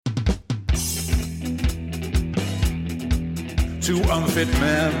Two unfit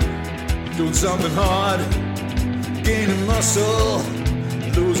men doing something hard, gaining muscle,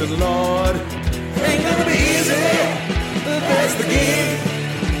 losing lord. Ain't gonna be easy, but that's the game.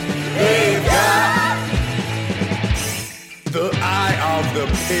 They've got the eye of the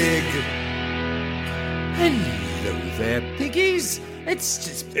pig. Hello there, piggies.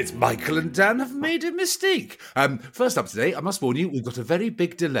 It's Michael and Dan have made a mistake. First up today, I must warn you, we've got a very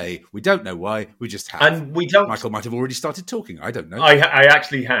big delay. We don't know why, we just have. And we don't. Michael might have already started talking. I don't know. I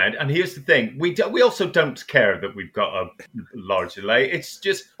actually had. And here's the thing: we also don't care that we've got a large delay. It's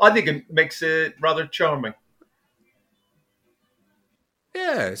just, I think it makes it rather charming.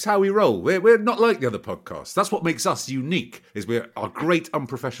 Yeah, it's how we roll. We're not like the other podcasts. That's what makes us unique. Is our great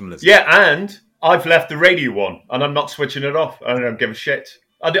unprofessionalism. Yeah, and I've left the radio on, and I'm not switching it off. I don't give a shit.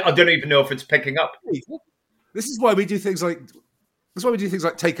 I don't even know if it's picking up. This is why we do things like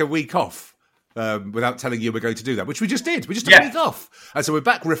take a week off without telling you we're going to do that, which we just did. We just took a week off, and so we're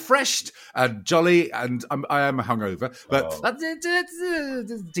back refreshed and jolly. And I am hungover, but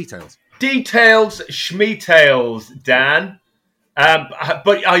details, schmeetails, Dan.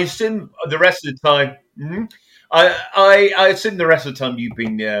 But I assume the rest of the time. I assume the rest of the time you've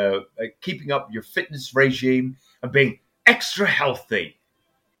been keeping up your fitness regime and being extra healthy.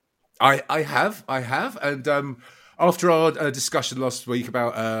 I have, and after our discussion last week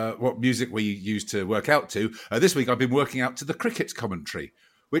about what music we use to work out to, this week I've been working out to the cricket commentary,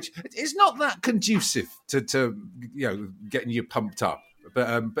 which is not that conducive to getting you pumped up.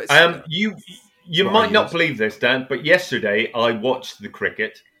 But you might not believe this, Dan, but yesterday I watched the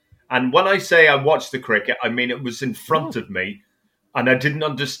cricket. And when I say I watched the cricket, I mean it was in front of me, and I didn't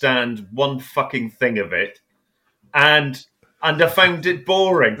understand one fucking thing of it, and I found it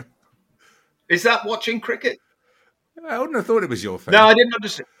boring. Is that watching cricket? I wouldn't have thought it was your thing. No, I didn't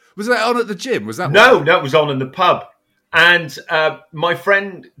understand. Was that on at the gym? Was that no? It was on in the pub, and my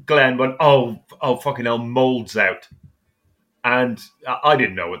friend Glenn went, "Oh, fucking hell, mold's out," and I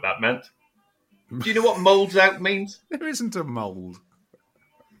didn't know what that meant. Do you know what mold's out means? There isn't a mold.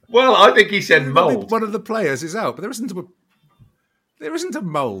 Well, I think he said mold. One of the players is out, but there isn't a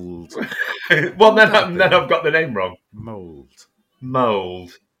mold. Well, then I've got the name wrong. Mold.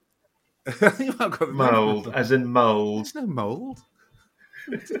 I think I've got the mold, as in mold. There's no mold.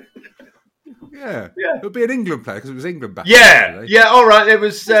 Yeah. It would be an England player because it was England back. Yeah. All right. It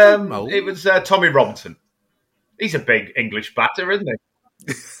was Tommy Robinson. He's a big English batter, isn't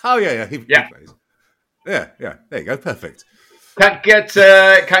he? Oh yeah. He plays. Yeah. There you go. Perfect. Can't get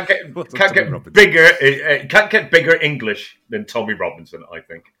bigger English than Tommy Robinson, I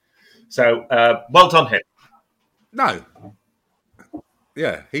think. So well done him. No.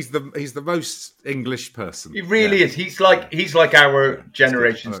 Yeah, he's the most English person. He really is. He's like our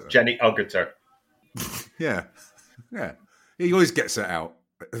generation's Jenny Agutter. Yeah. He always gets it out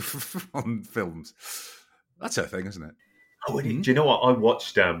on films. That's her thing, isn't it? Oh, do you know what? I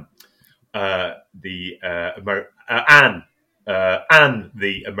watched Anne,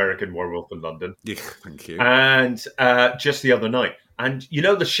 the American Werewolf in London. Yeah, thank you. And just the other night, and you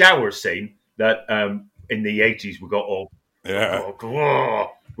know the shower scene that in the 80s we got all we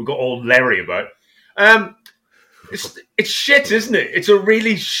got all Larry about. It's shit, isn't it? It's a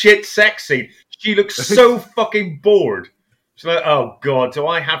really shit sex scene. She looks so fucking bored. She's like, oh God, do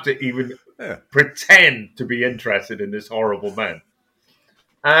I have to even pretend to be interested in this horrible man?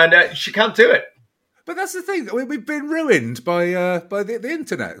 And she can't do it. But that's the thing. We've been ruined by the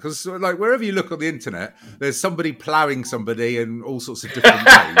internet, because like wherever you look on the internet, there's somebody ploughing somebody in all sorts of different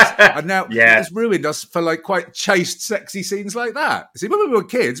ways, and now it's ruined us for like quite chaste, sexy scenes like that. See, when we were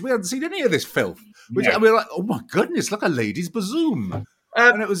kids, we hadn't seen any of this filth, and we were like, "Oh my goodness, look, a lady's bazoom,"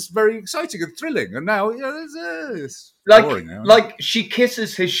 and it was very exciting and thrilling. And now, it's boring now. Like she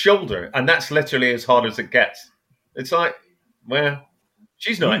kisses his shoulder, and that's literally as hard as it gets. It's like, well,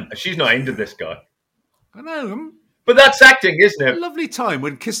 she's not into this guy. I know. But that's acting, isn't it? A lovely time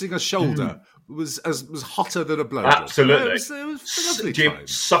when kissing a shoulder was hotter than a blowjob. Absolutely. It was a lovely Jim, time.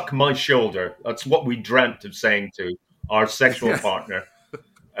 suck my shoulder. That's what we dreamt of saying to our sexual partner.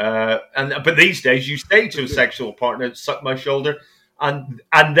 But these days, you say to a sexual partner, suck my shoulder, and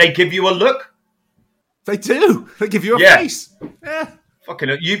they give you a look. They do. They give you a face. Yeah. Fucking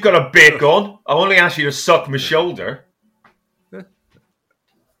hell, you've got a beak on. I only asked you to suck my shoulder.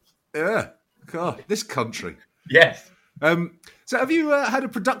 Yeah. God, this country. Yes. So have you had a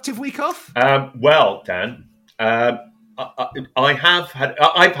productive week off? Well, Dan, I've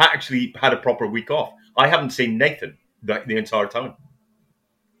actually had a proper week off. I haven't seen Nathan the entire time.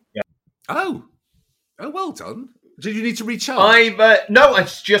 Yeah. Oh, well done. Did you need to recharge? No,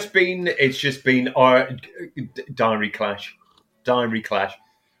 it's just been our diary clash. Diary Clash.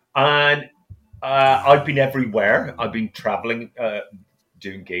 And I've been everywhere. I've been traveling,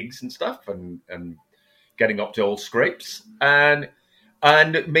 doing gigs and stuff, and getting up to old scrapes. And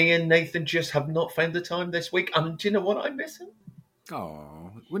me and Nathan just have not found the time this week. And do you know what I'm missing?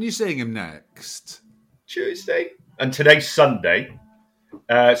 Oh, when are you seeing him next? Tuesday. And today's Sunday.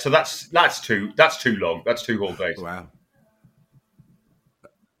 So that's too long. That's 2 whole days. Wow.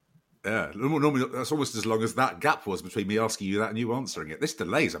 Yeah, normally that's almost as long as that gap was between me asking you that and you answering it. This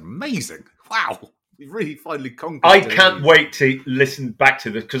delay is amazing. Wow. You've really finally conquered I can't wait to listen back to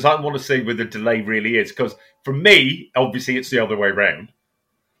this because I want to see where the delay really is. Because for me, obviously, it's the other way around.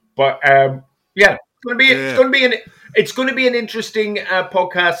 But yeah, it's going to be an interesting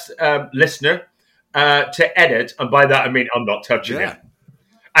podcast, listener, to edit. And by that I mean I'm not touching it.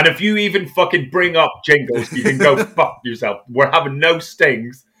 And if you even fucking bring up jingles, you can go fuck yourself. We're having no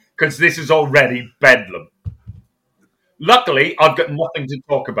stings because this is already bedlam. Luckily, I've got nothing to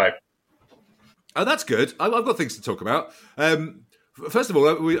talk about. Oh, that's good. I've got things to talk about. First of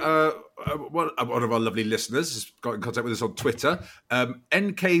all, one of our lovely listeners has got in contact with us on Twitter.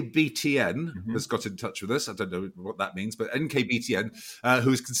 NKBTN has got in touch with us. I don't know what that means, but NKBTN,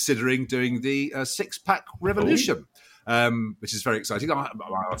 who is considering doing the six-pack revolution. Which is very exciting. I'll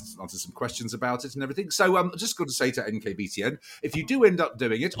answer some questions about it and everything. So I'm just going to say to NKBTN, if you do end up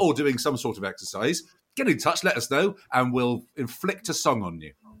doing it or doing some sort of exercise, get in touch, let us know, and we'll inflict a song on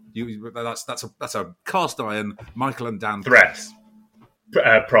you. That's a cast iron Michael and Dan threat.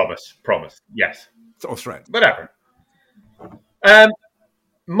 Promise, yes, or threat, whatever.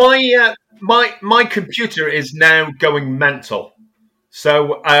 My computer is now going mental.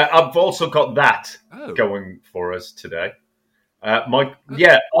 So I've also got that going for us today. In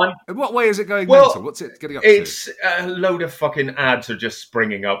what way is it going mental? What's it getting up to? It's a load of fucking ads are just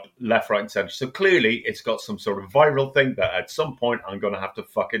springing up left, right, and centre. So clearly, it's got some sort of viral thing that at some point I'm going to have to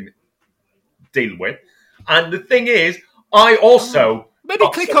fucking deal with. And the thing is, I also maybe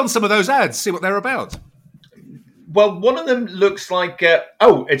click on some of those ads, see what they're about. Well, one of them looks like they've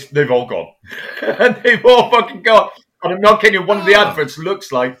all gone. They've all fucking gone. And I'm not kidding you, one of the adverts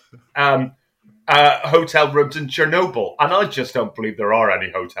looks like hotel rooms in Chernobyl. And I just don't believe there are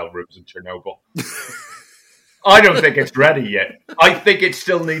any hotel rooms in Chernobyl. I don't think it's ready yet. I think it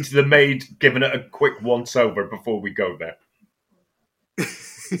still needs the maid giving it a quick once-over before we go there.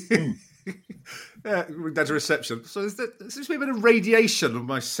 Yeah, that's a reception. So there seems to be a bit of radiation on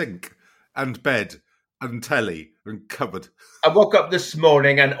my sink and bed and telly and cupboard. I woke up this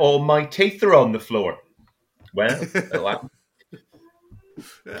morning and all my teeth are on the floor. Well, thing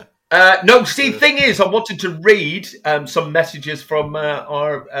is, I wanted to read some messages from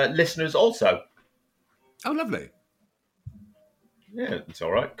our listeners also. Oh, lovely. Yeah, it's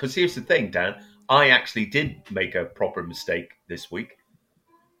all right. Because here's the thing, Dan. I actually did make a proper mistake this week.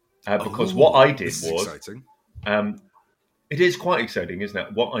 Because what I did was... exciting. It is quite exciting, isn't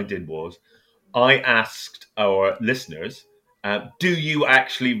it? What I did was I asked our listeners, do you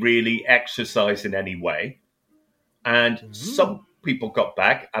actually really exercise in any way? And some people got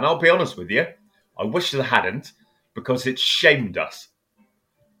back, and I'll be honest with you, I wish they hadn't, because it shamed us.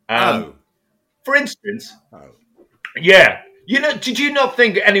 For instance, yeah, did you not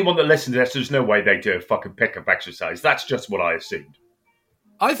think anyone that listened to this, there's no way they do a fucking pick-up exercise? That's just what I assumed.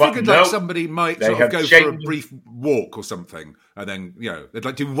 I figured somebody might sort of go for a brief walk or something, and then, they'd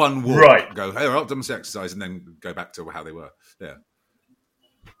like do one walk, right. Go, hey, I've done some exercise, and then go back to how they were. Yeah.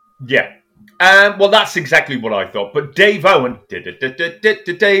 Yeah. Well, that's exactly what I thought. But Dave Owen,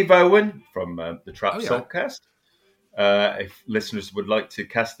 Dave Owen from the Trap Soulcast, if listeners would like to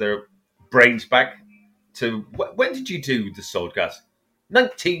cast their brains back to... When did you do the Soulcast?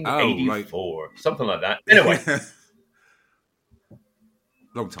 1984, something like that. Anyway.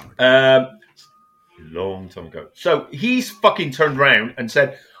 Long time ago. Long time ago. So he's fucking turned around and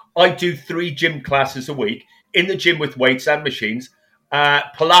said, I do 3 gym classes a week in the gym with weights and machines.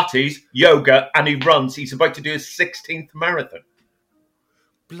 Pilates, yoga, and he runs. He's about to do his 16th marathon.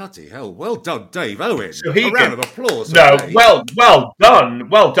 Bloody hell. Well done, Dave Owen. So a round of applause. No, well done.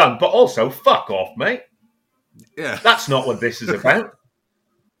 Well done. But also, fuck off, mate. Yeah. That's not what this is about.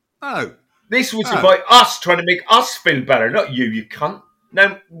 No. This was about us trying to make us feel better, not you cunt.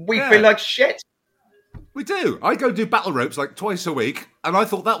 Now, we feel like shit. We do. I go do battle ropes like twice a week, and I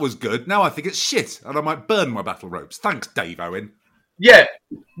thought that was good. Now I think it's shit, and I might burn my battle ropes. Thanks, Dave Owen. Yeah.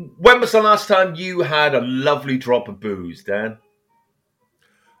 When was the last time you had a lovely drop of booze, Dan?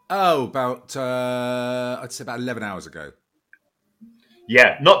 Oh, I'd say about 11 hours ago.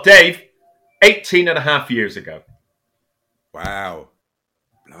 Yeah, not Dave. 18 and a half years ago. Wow.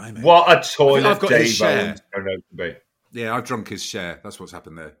 Blimey. What a toilet I've got Dave Owen turned out to be. Yeah, I've drunk his share. That's what's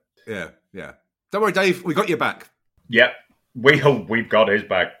happened there. Yeah. Don't worry, Dave. We got your back. Yep, we've got his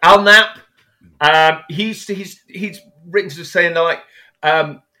back. Al Knapp, he's written to saying like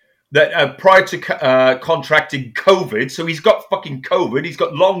that prior to contracting COVID, so he's got fucking COVID. He's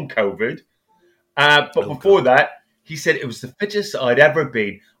got long COVID, but before that, he said it was the fittest I'd ever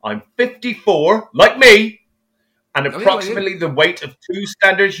been. I'm 54, like me, and approximately the weight of 2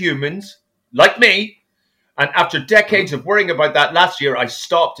 standard humans, like me. And after decades of worrying about that, last year I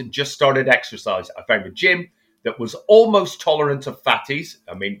stopped and just started exercise. I found a gym that was almost tolerant of fatties.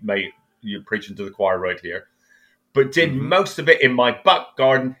 I mean, mate, you're preaching to the choir right here. But did most of it in my back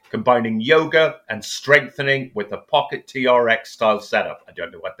garden, combining yoga and strengthening with a Pocket TRX style setup. I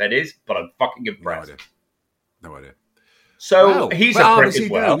don't know what that is, but I'm fucking impressed. No idea. So he's a prick as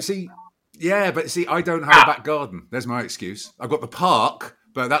well. But I don't have a back garden. There's my excuse. I've got the park,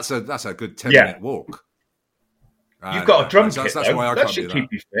 but that's a good 10-minute walk. You've got a drum kit, that's why I that can't should do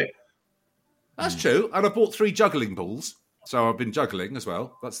keep you fit. That's true. And I bought 3 juggling balls. So I've been juggling as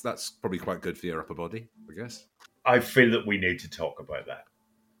well. That's probably quite good for your upper body, I guess. I feel that we need to talk about that.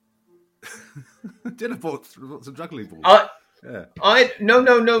 Did I bought some juggling balls? No.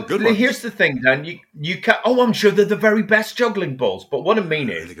 Here's the thing, Dan. You can't. Oh, I'm sure they're the very best juggling balls. But what I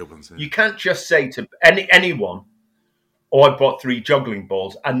mean is, good ones, you can't just say to anyone, "Oh, I bought 3 juggling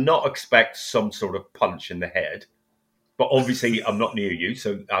balls," and not expect some sort of punch in the head. But obviously, I'm not near you,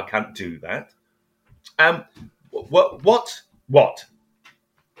 so I can't do that. What?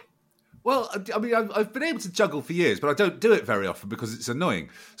 Well, I mean, I've been able to juggle for years, but I don't do it very often because it's annoying.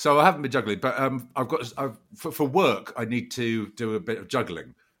 So I haven't been juggling. But for work, I need to do a bit of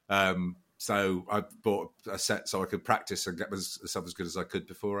juggling. So I bought a set so I could practice and get myself as good as I could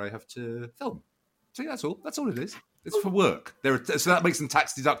before I have to film. So that's all. That's all it is. It's for work. So that makes them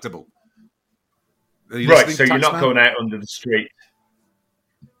tax deductible. Right. So you're not going out under the street.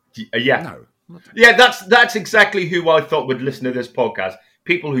 Yeah. No. Yeah, that's exactly who I thought would listen to this podcast.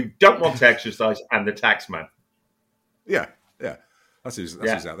 People who don't want to exercise and the tax man. Yeah. That's who's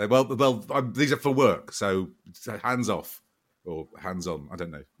out there. Well, these are for work, so hands off or hands on. I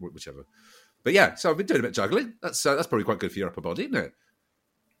don't know, whichever. But yeah, so I've been doing a bit of juggling. That's probably quite good for your upper body, isn't it?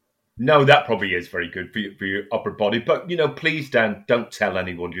 No, that probably is very good for your upper body. But please, Dan, don't tell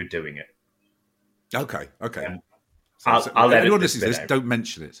anyone you're doing it. Okay. I'll let anyone listening to this, don't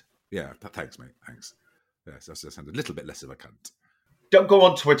mention it. Yeah, thanks, mate. Thanks. Yes, that sounds a little bit less of a cunt. Don't go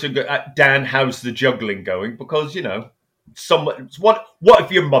on Twitter and go, Dan, how's the juggling going? Because, what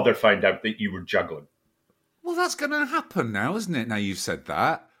if your mother found out that you were juggling? Well, that's going to happen now, isn't it? Now you've said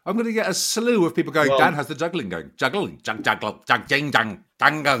that. I'm going to get a slew of people going, Dan, how's the juggling going? Juggling, jangles. I'm going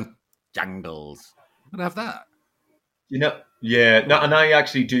to have that. And I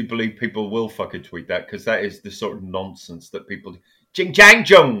actually do believe people will fucking tweet that because that is the sort of nonsense that people do. Jing, jang,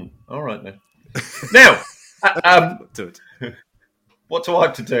 jung. All right, then. Now, do it. What do I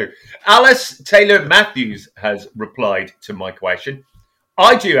have to do? Alice Taylor Matthews has replied to my question.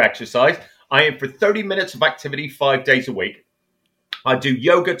 I do exercise. I aim for 30 minutes of activity 5 days a week. I do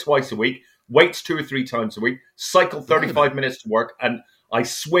yoga twice a week, weights 2 or 3 times a week, cycle 35 minutes to work, and I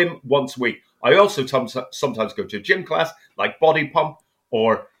swim once a week. I also sometimes go to a gym class like Body Pump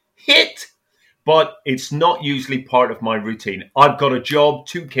or HIIT, but it's not usually part of my routine. I've got a job,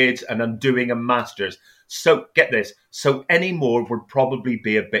 2 kids, and I'm doing a master's. So, get this. So, any more would probably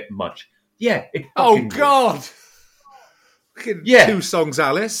be a bit much. Yeah. God. Yeah. 2 songs,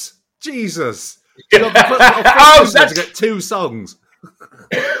 Alice. Jesus. That's to get 2 songs.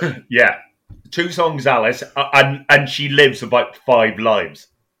 Yeah. 2 songs, Alice, and she lives about 5 lives.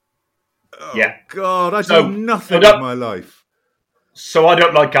 Oh, yeah. God, I do nothing with my life. So I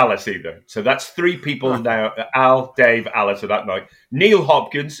don't like Alice either. So that's 3 people now. Al, Dave, Alice, that night. Neil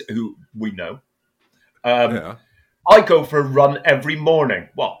Hopkins, who we know. I go for a run every morning.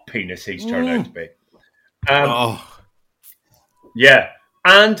 What penis he's turned out to be. Yeah.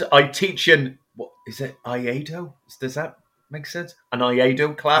 And I teach in, what is it, Aikido? Does that make sense? An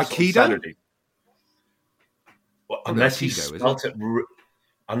Aikido class Aikido? On Saturday. Well, unless he spelt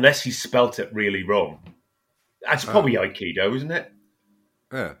it really wrong. That's probably Aikido, isn't it?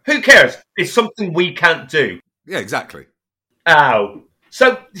 Yeah. Who cares? It's something we can't do. Yeah, exactly. Ow.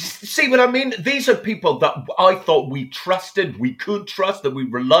 So, see what I mean? These are people that I thought we trusted, we could trust, that we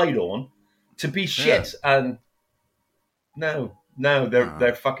relied on to be shit. Yeah. And no,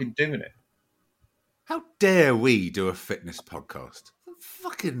 they're fucking doing it. How dare we do a fitness podcast?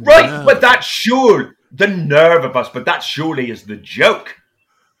 Fucking right, nerve. But that's sure the nerve of us, but that surely is the joke.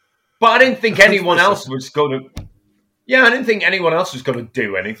 But I didn't think anyone else was going to... Yeah, I didn't think anyone else was going to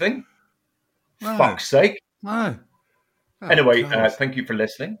do anything. No. Fuck's sake. No. Anyway, thank you for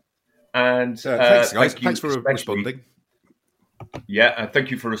listening. And thanks, guys. Thanks for responding. Yeah, thank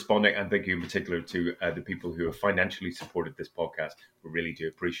you for responding, and thank you in particular to the people who have financially supported this podcast. We really do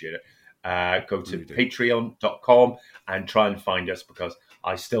appreciate it. Go to patreon.com and try and find us, because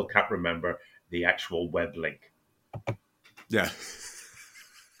I still can't remember the actual web link. Yeah.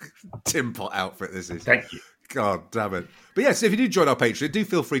 Tim Pot outfit this is. Thank you. God damn it. But yes, if you do join our Patreon, do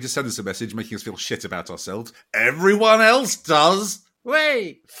feel free to send us a message making us feel shit about ourselves. Everyone else does.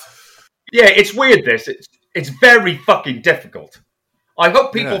 Wait. Yeah, it's weird, this. It's very fucking difficult. I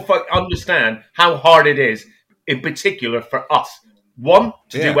hope people understand how hard it is, in particular for us. One,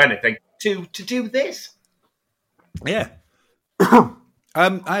 to do anything. Two, to do this. Yeah.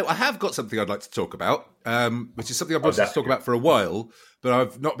 I have got something I'd like to talk about, which is something I've wanted to talk about for a while, but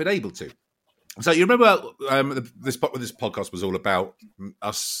I've not been able to. So you remember this podcast was all about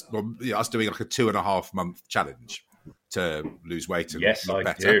us doing like a 2.5 month challenge to lose weight and look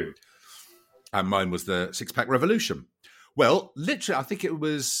better. Do. And mine was the 6-pack revolution. Well, literally, I think it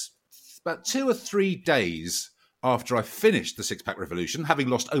was about 2 or 3 days after I finished the 6-pack revolution, having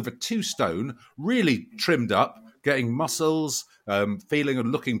lost over 2 stone, really trimmed up, getting muscles, feeling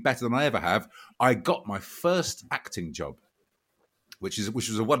and looking better than I ever have, I got my first acting job, which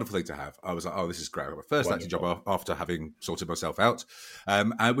was a wonderful thing to have. I was like, oh, this is great. I got my first acting job after having sorted myself out,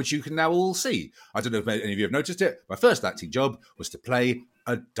 which you can now all see. I don't know if any of you have noticed it. My first acting job was to play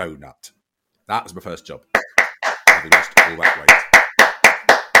a donut. That was my first job. Having lost all that weight.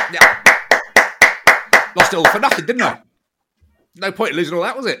 Yeah. Lost it all for nothing, didn't I? No point in losing all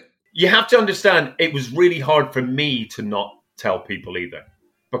that, was it? You have to understand, it was really hard for me to not tell people either.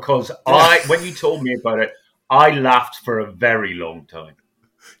 Because when you told me about it, I laughed for a very long time.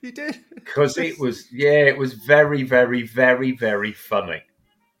 You did? Because it was very, very, very, very funny.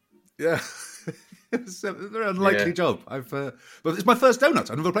 Yeah. It was a very unlikely job. But it's my first donut.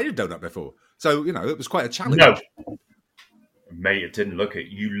 I've never played a donut before. So, it was quite a challenge. No. Mate, it didn't look it.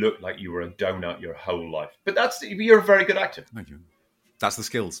 You looked like you were a donut your whole life. But you're a very good actor. Thank you. That's the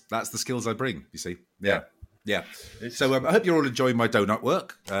skills. That's the skills I bring, you see. Yeah. So I hope you're all enjoying my donut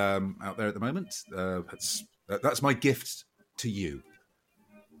work out there at the moment. That's my gift to you.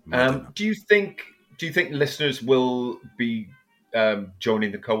 Do you think listeners will be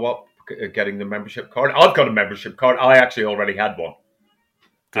joining the co-op, getting the membership card? I've got a membership card. I actually already had one.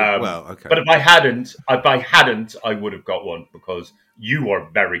 Okay. But if I hadn't, I would have got one, because you are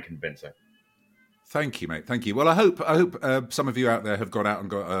very convincing. Thank you, mate. Thank you. Well, I hope some of you out there have gone out and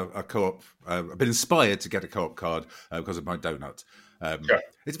got a co-op, been inspired to get a co-op card because of my donut. Sure.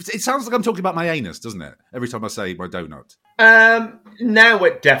 It sounds like I'm talking about my anus, doesn't it? Every time I say my donut. Now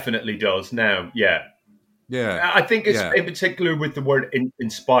it definitely does. Now, yeah. I think it's in particular with the word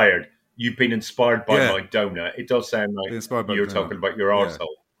inspired. You've been inspired by my donut. It does sound like you're talking about your arsehole.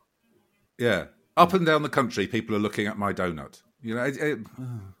 Yeah. Up and down the country, people are looking at my donut.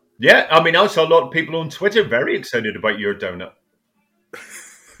 Yeah, I mean, I saw a lot of people on Twitter very excited about your donut.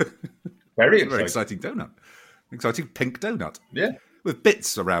 Very exciting donut. Exciting pink donut. Yeah. With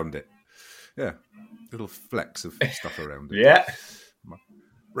bits around it. Yeah. Little flecks of stuff around it. Yeah.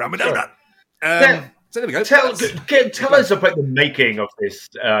 Around my donut. So there we go. Tell us about the making of this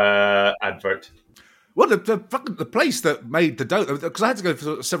advert. Well, the place that made the donut, because I had to go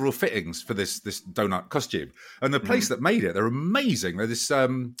for several fittings for this donut costume, and the place that made it, they're amazing. They're this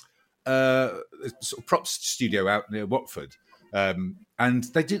sort of props studio out near Watford, and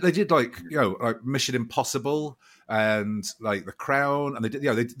they did like Mission Impossible and like The Crown, and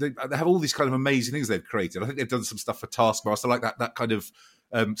they have all these kind of amazing things they've created. I think they've done some stuff for Taskmaster, like that kind of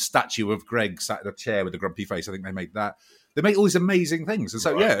statue of Greg sat in a chair with a grumpy face. I think they made that. They make all these amazing things, and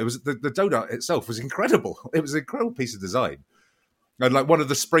so it was the donut itself was incredible. It was an incredible piece of design, and like one of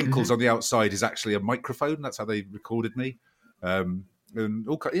the sprinkles on the outside is actually a microphone. That's how they recorded me. And it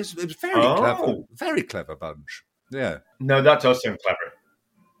was very very clever bunch. Yeah, no, that does sound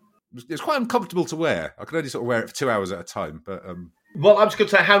clever. It's quite uncomfortable to wear. I could only sort of wear it for 2 hours at a time. But well, I was going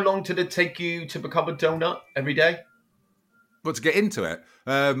to say, how long did it take you to become a donut every day? Well, to get into it,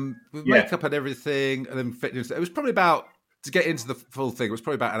 makeup and everything, and then fitness. It was probably about. To get into the full thing, it was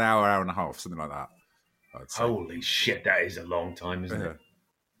probably about an hour and a half, something like that. Holy shit, that is a long time, isn't it?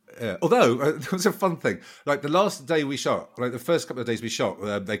 Yeah. Although, it was a fun thing. Like, the last day we shot, like the first couple of days we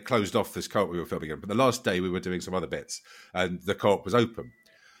shot, they closed off this co-op we were filming in. But the last day we were doing some other bits, and the co-op was open.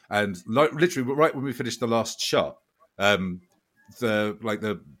 And literally, right when we finished the last shot, some of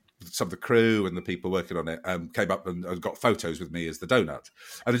the crew and the people working on it came up and got photos with me as the donut.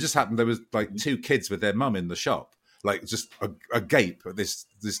 And it just happened there was like 2 kids with their mum in the shop. like just agape at this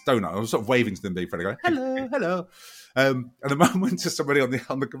donut. I was sort of waving to them, being friendly, going, "Hello, hello." And the mum went to somebody on the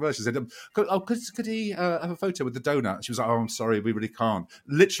commercial and said, could he have a photo with the donut? She was like, "Oh, I'm sorry, we really can't."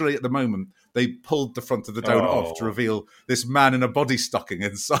 Literally at the moment, they pulled the front of the donut off to reveal this man in a body stocking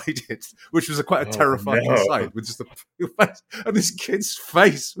inside it, which was quite a terrifying sight with just and this kid's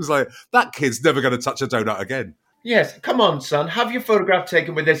face was like, that kid's never going to touch a donut again. Yes, come on, son, have your photograph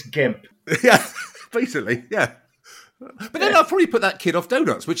taken with this gimp. Yeah, basically, yeah. But then I'll probably put that kid off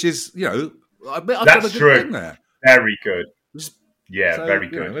donuts, which is, I've got a good true. thing there. Very good. Yeah, so, very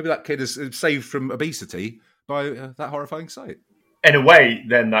good. Maybe that kid is saved from obesity by that horrifying sight. In a way,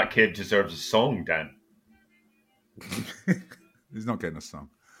 then that kid deserves a song, Dan. He's not getting a song.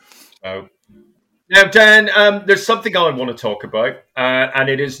 So, now, Dan, there's something I want to talk about, and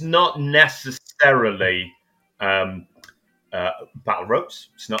it is not necessarily battle ropes.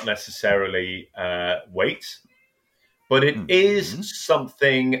 It's not necessarily weights, but it is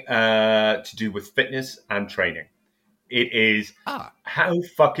something to do with fitness and training. It is how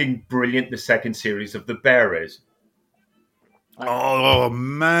fucking brilliant the second series of The Bear is. Oh,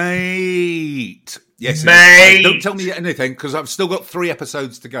 mate. Yes, mate. Don't tell me anything, because I've still got 3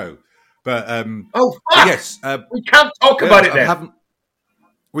 episodes to go. But oh, fuck. Yes, we can't talk about it then.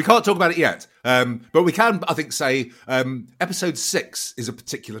 We can't talk about it yet, but we can, I think, say episode 6 is a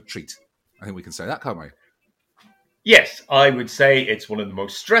particular treat. I think we can say that, can't we? Yes, I would say it's one of the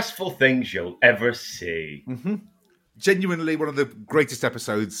most stressful things you'll ever see. Mm-hmm. Genuinely one of the greatest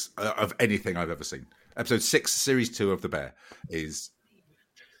episodes of anything I've ever seen. Episode 6, Series 2 of The Bear is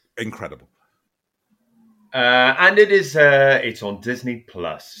incredible. And it is it's on Disney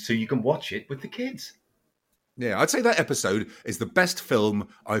Plus, so you can watch it with the kids. Yeah, I'd say that episode is the best film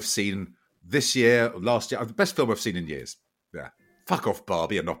I've seen this year, last year. The best film I've seen in years. Yeah. Fuck off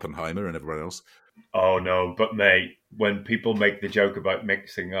Barbie and Oppenheimer and everyone else. Oh, no, but mate, when people make the joke about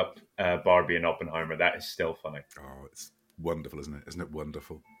mixing up Barbie and Oppenheimer, that is still funny. Oh, it's wonderful, isn't it? Isn't it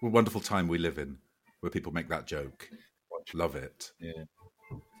wonderful? What a wonderful time we live in, where people make that joke. Love it.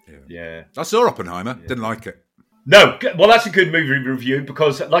 Yeah. I saw Oppenheimer. Yeah. Didn't like it. No, well, that's a good movie review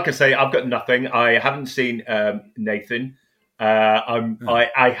because, like I say, I've got nothing. I haven't seen Nathan.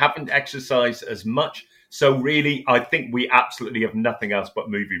 I haven't exercised as much. So really, I think we absolutely have nothing else but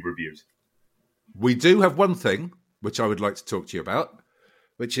movie reviews. We do have one thing which I would like to talk to you about,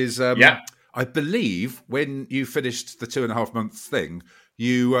 which is, I believe when you finished the 2.5 month thing,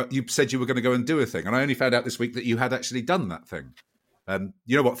 you said you were going to go and do a thing. And I only found out this week that you had actually done that thing.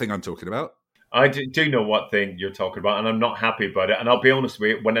 You know what thing I'm talking about? I do know what thing you're talking about, and I'm not happy about it. And I'll be honest with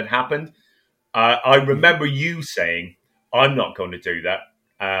you, when it happened, I remember you saying, I'm not going to do that.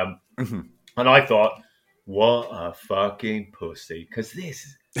 And I thought, what a fucking pussy. Because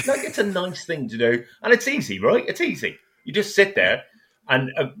this, it's a nice thing to do. And it's easy, right? It's easy. You just sit there and,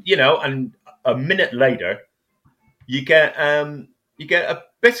 and a minute later, you get a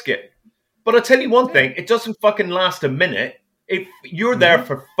biscuit. But I'll tell you one thing, it doesn't fucking last a minute. If you're there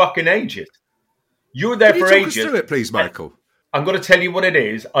for fucking ages. You're there for ages. Talk us through it, please, Michael. I'm going to tell you what it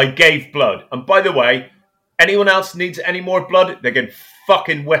is. I gave blood. And by the way, anyone else needs any more blood, they can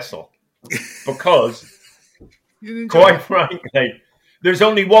fucking whistle. Because, quite frankly, there's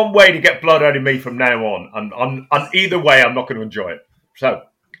only one way to get blood out of me from now on. And either way, I'm not going to enjoy it. So,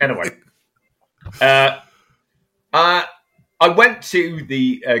 anyway. I went to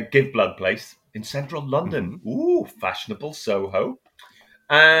the Give Blood place in central London. Ooh, fashionable Soho.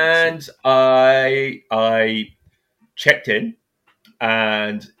 And I checked in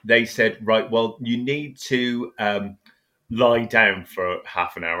and they said, right, well, you need to lie down for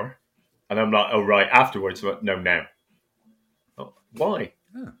half an hour. And I'm like, oh, right, afterwards. No, now. Oh, why?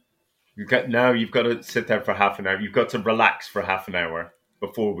 Yeah. You've got to sit there for half an hour. You've got to relax for half an hour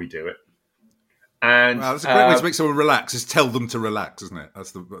before we do it. And that's a great way to make someone relax. Is tell them to relax, isn't it?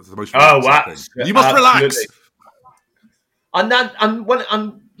 That's the most thing. You must relax. And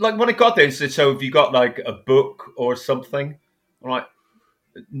when I got there, so have you got like a book or something? I'm like,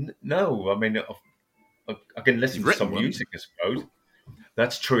 no. I mean, I can listen to some music, I suppose.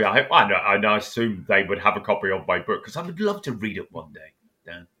 That's true. I assume they would have a copy of my book because I would love to read it one day.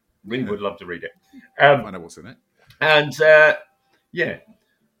 Dan, really would love to read it. I know what's in it. And well,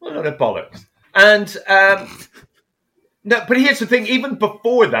 they're bollocks. And no, but here's the thing. Even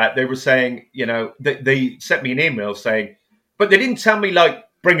before that, they were saying, they sent me an email saying, but they didn't tell me like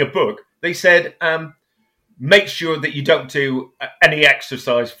bring a book. They said make sure that you don't do any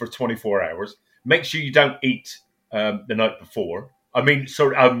exercise for 24 hours. Make sure you don't eat the night before. I mean,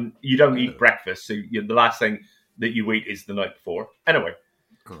 you don't eat breakfast. So the last thing that you eat is the night before. Anyway,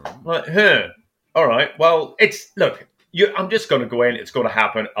 like, all right. Well, I'm just going to go in. It's going to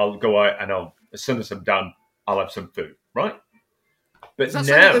happen. I'll go out and as soon as I'm done, I'll have some food, right? But Is that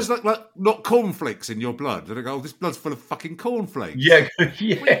now there's like not cornflakes in your blood? They go, oh, this blood's full of fucking cornflakes. yeah, What are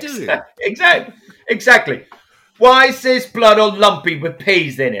you doing? exactly. Why is this blood all lumpy with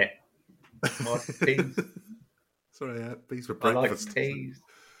peas in it? Peas. Sorry, peas for I breakfast. like peas.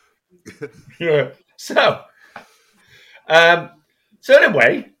 Yeah. So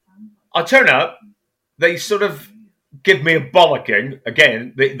anyway, I turn up. They sort of give me a bollocking.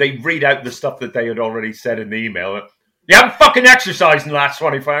 Again, they read out the stuff that they had already said in the email. You haven't fucking exercised in the last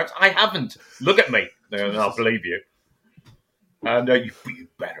 24 hours. I haven't. Look at me. And I'll believe you. And you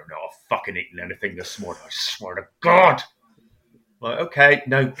better not have fucking eaten anything this morning. I swear to God. Like, okay,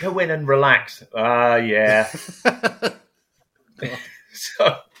 now go in and relax. Yeah.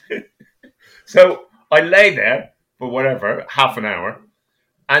 So I lay there for whatever, half an hour.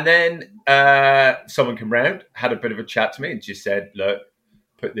 And then someone came round, had a bit of a chat to me, and she said, look,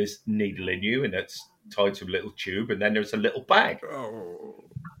 put this needle in you, and it's tied to a little tube, and then there's a little bag.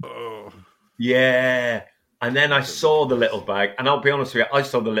 Oh. Yeah. And then I saw the little bag, and I'll be honest with you, I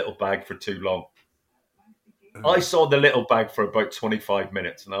saw the little bag for too long. I saw the little bag for about 25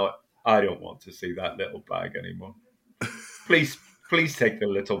 minutes, and I don't want to see that little bag anymore. Please take the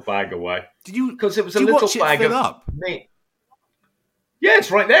little bag away. Did you? Because it was a did you little watch bag it fill of up? meat. Yeah,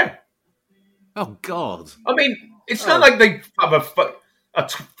 it's right there. Oh God! I mean, it's not like they have a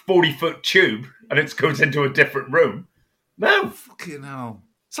 40-foot tube and it goes into a different room. No. Fucking hell!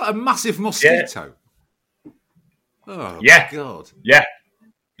 It's like a massive mosquito. Yeah. Oh yeah. God! Yeah,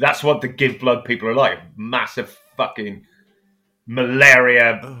 that's what the give blood people are like. Massive fucking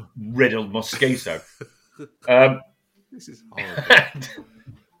malaria-riddled mosquito. This is horrible.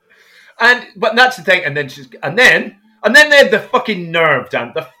 But that's the thing. And then they had the fucking nerve,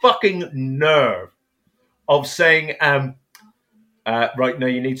 Dan, the fucking nerve of saying, right now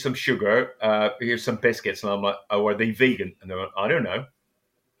you need some sugar. Here's some biscuits. And I'm like, oh, are they vegan? And they're like, I don't know.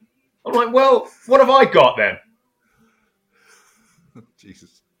 I'm like, well, what have I got then?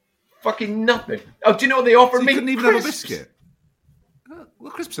 Jesus. Fucking nothing. Oh, do you know what they offered me? You couldn't even have a biscuit.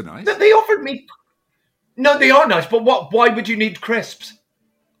 Well, crisps are nice. They offered me. No, they are nice, but what? Why would you need crisps?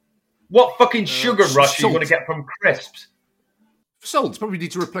 What fucking sugar rush are you going to get from crisps? Salt. Probably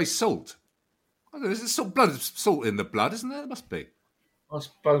need to replace salt. I don't know, there's salt in the blood, isn't there? It must be. I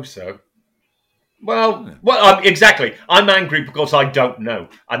suppose so. Well, exactly. I'm angry because I don't know,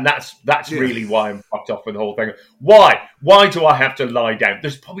 and that's really why I'm fucked off with the whole thing. Why? Why do I have to lie down?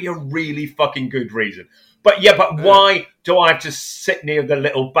 There's probably a really fucking good reason. But why do I have to sit near the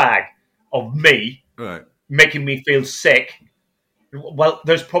little bag of me, making me feel sick? Well,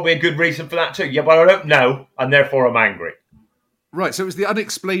 there's probably a good reason for that too. Yeah, but I don't know, and therefore I'm angry. Right, so it was the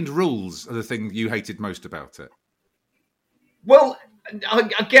unexplained rules are the thing you hated most about it. Well, I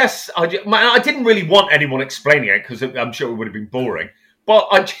guess I didn't really want anyone explaining it because I'm sure it would have been boring.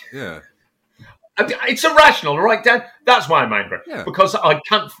 But it's irrational, right, Dan? That's why I'm angry. Yeah. Because I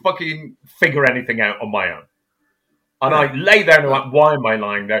can't fucking figure anything out on my own. And I lay there and I'm like, why am I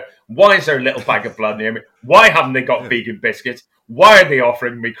lying there? Why is there a little bag of blood near me? Why haven't they got vegan biscuits? Why are they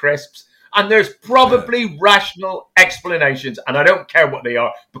offering me crisps? And there's probably rational explanations, and I don't care what they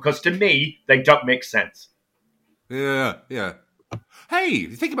are, because to me, they don't make sense. Yeah. Hey,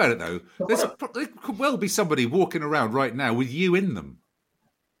 think about it, though. There could well be somebody walking around right now with you in them.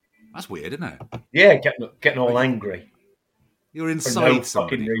 That's weird, isn't it? Yeah, getting all angry. You're inside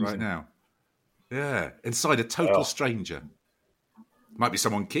somebody right now. Yeah, inside a total stranger. Might be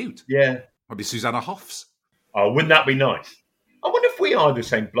someone cute. Yeah. Might be Susanna Hoffs. Oh, wouldn't that be nice? I wonder if we are the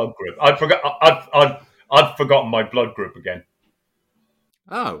same blood group. I'd forgotten my blood group again.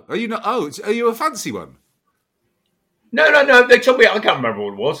 Oh, are you not? Oh, are you a fancy one? No. They told me, I can't remember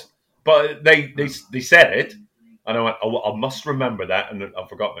what it was, but they said it, and I went, oh, I must remember that, and I've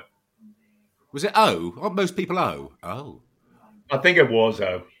forgotten it. Was it O? Aren't most people O? Oh, I think it was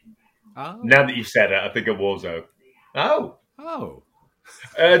O. Oh. Now that you've said it, I think it was O. Oh.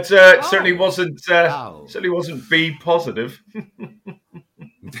 It certainly wasn't. Certainly wasn't B positive.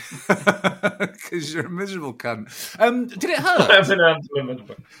 Because you're a miserable cunt. Did it hurt?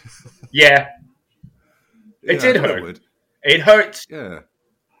 Yeah. It did hurt. It hurt. Yeah.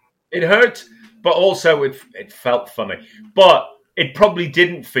 It hurt, but also it felt funny. But it probably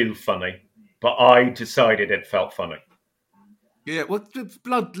didn't feel funny. But I decided it felt funny. Yeah. Well,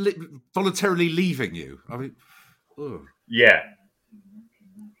 blood voluntarily leaving you. I mean, ugh. Yeah.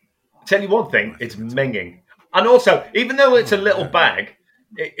 Tell you one thing, it's minging. And also, even though it's a little bag,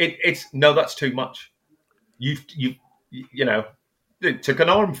 it's no, that's too much. You know, it took an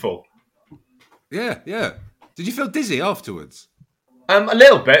armful. Yeah. Did you feel dizzy afterwards? A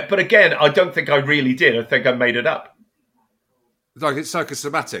little bit, but again, I don't think I really did. I think I made it up. Like it's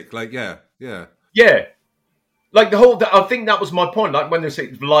psychosomatic. Like yeah. Yeah. Like I think that was my point. Like when they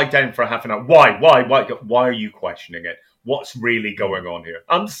say lie down for half an hour. Why? Why are you questioning it? What's really going on here?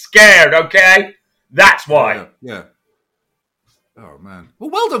 I'm scared. Okay, that's why. Yeah. Oh man.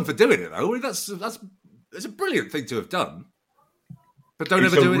 Well done for doing it though. That's a brilliant thing to have done. But don't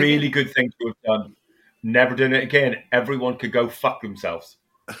ever do it. It's a really good thing to have done. Never doing it again. Everyone could go fuck themselves.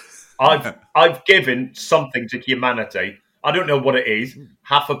 I've given something to humanity. I don't know what it is.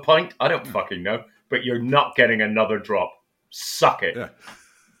 Half a pint? I don't fucking know. But you're not getting another drop. Suck it. Yeah.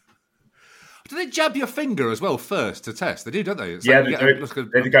 Do they jab your finger as well first to test? They do, don't they? It's yeah, like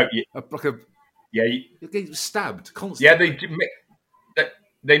they do. You get stabbed constantly.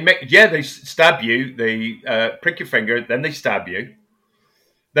 Yeah, they stab you. They prick your finger, then they stab you.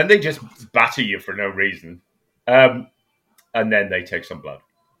 Then they just batter you for no reason. And then they take some blood.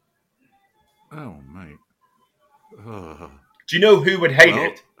 Oh, mate. Oh. Do you know who would hate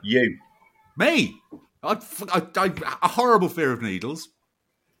it? You. Me? I a horrible fear of needles.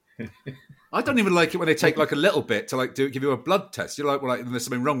 I don't even like it when they take like a little bit to like give you a blood test. You're like, well, like there's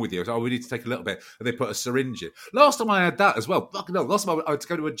something wrong with you. So, we need to take a little bit, and they put a syringe in. Last time I had that as well. No, last time I had to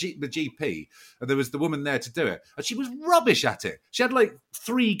go to the GP, and there was the woman there to do it, and she was rubbish at it. She had like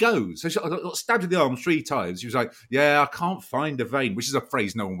 3 goes. So I got stabbed in the arm 3 times. She was like, "Yeah, I can't find a vein," which is a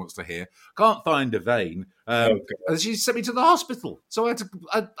phrase no one wants to hear. Can't find a vein. And she sent me to the hospital. So I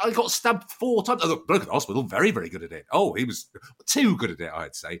got stabbed 4 times. The bloke at the hospital, very, very good at it. Oh, he was too good at it,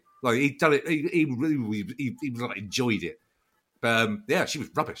 I'd say. Like he'd done it. He like enjoyed it. But yeah, she was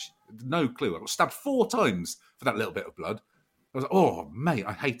rubbish. No clue. I got stabbed 4 times for that little bit of blood. I was like, oh mate,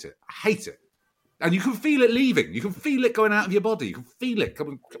 I hate it. I hate it. And you can feel it leaving. You can feel it going out of your body. You can feel it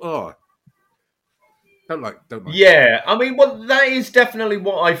coming. Oh. Don't like. Yeah, I mean, well, that is definitely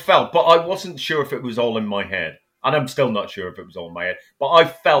what I felt, but I wasn't sure if it was all in my head, and I'm still not sure if it was all in my head. But I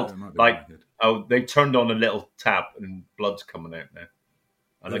felt like, they turned on a little tap and blood's coming out now,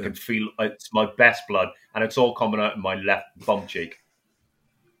 and I can feel it's my best blood, and it's all coming out in my left bum cheek.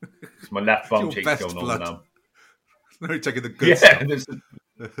 My left bum cheek's going on now. No, taking the good stuff.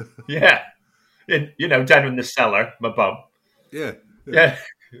 Yeah, down in the cellar, my bum. Yeah.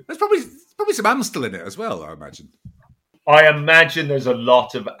 There's probably some Amstel in it as well, I imagine. I imagine there's a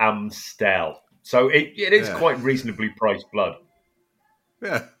lot of Amstel. So it is quite reasonably priced blood.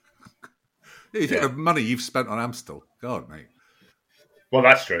 Yeah. You think of money you've spent on Amstel. God, mate. Well,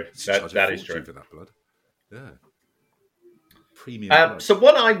 that's true. That is true. For that blood. Yeah. Premium blood. So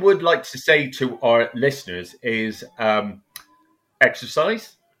what I would like to say to our listeners is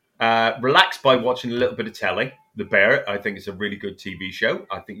exercise. Relax by watching a little bit of telly. The Bear, I think, is a really good TV show.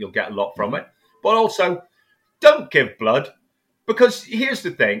 I think you'll get a lot from it. But also, don't give blood, because here's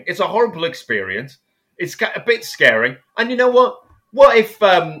the thing. It's a horrible experience. It's a bit scary. And you know what? What if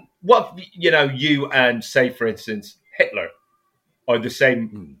you and, say, for instance, Hitler are the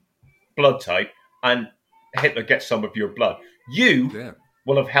same blood type, and Hitler gets some of your blood? You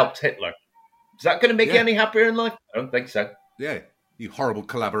will have helped Hitler. Is that going to make you any happier in life? I don't think so. Yeah, you horrible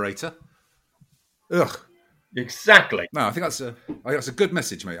collaborator. Ugh. Exactly. No, I think that's a good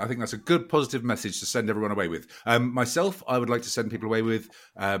message, mate. I think that's a good positive message to send everyone away with. Myself, I would like to send people away with.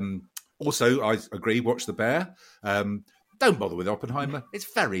 Also, I agree. Watch The Bear. Don't bother with Oppenheimer.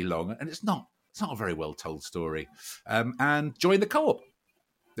 It's very long, and it's not a very well told story. And join the co-op.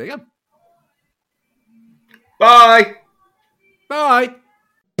 There you go. Bye. Bye.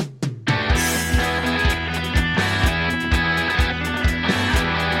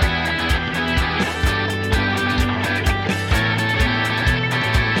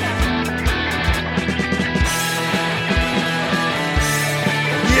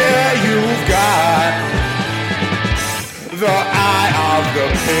 You've got the eye of the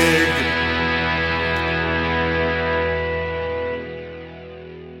pig.